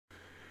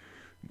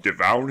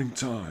Devouring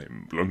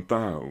time, blunt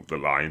thou the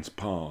lion's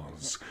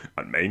paws,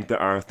 and make the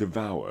earth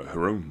devour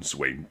her own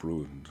swaying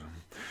brood.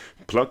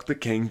 Pluck the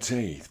keen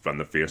teeth from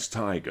the fierce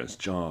tiger's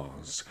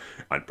jaws,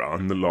 and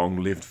burn the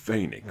long-liv'd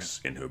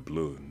phoenix in her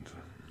blood.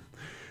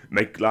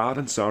 Make glad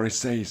and sorry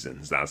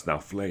seasons as thou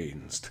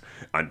flayest,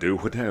 and do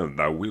whate'er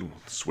thou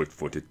wilt,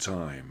 swift-footed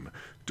time,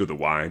 to the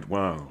wide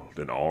world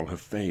and all her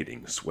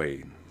fading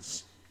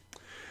swains.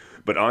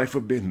 But I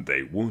forbid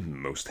thee one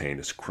most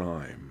heinous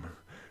crime.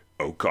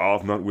 O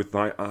carve not with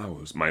thy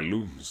hours my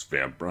loom's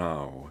fair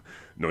brow,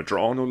 nor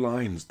draw no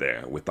lines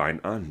there with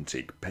thine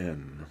antique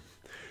pen.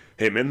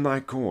 Him in thy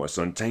course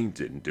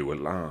untainted do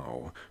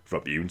allow,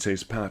 from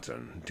beauty's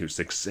pattern to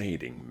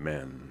succeeding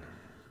men.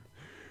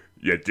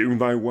 Yet do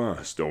thy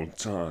worst, old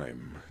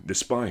time,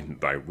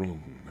 despite thy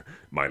wrong,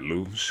 my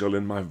loom shall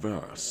in my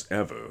verse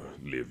ever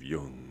live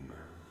young.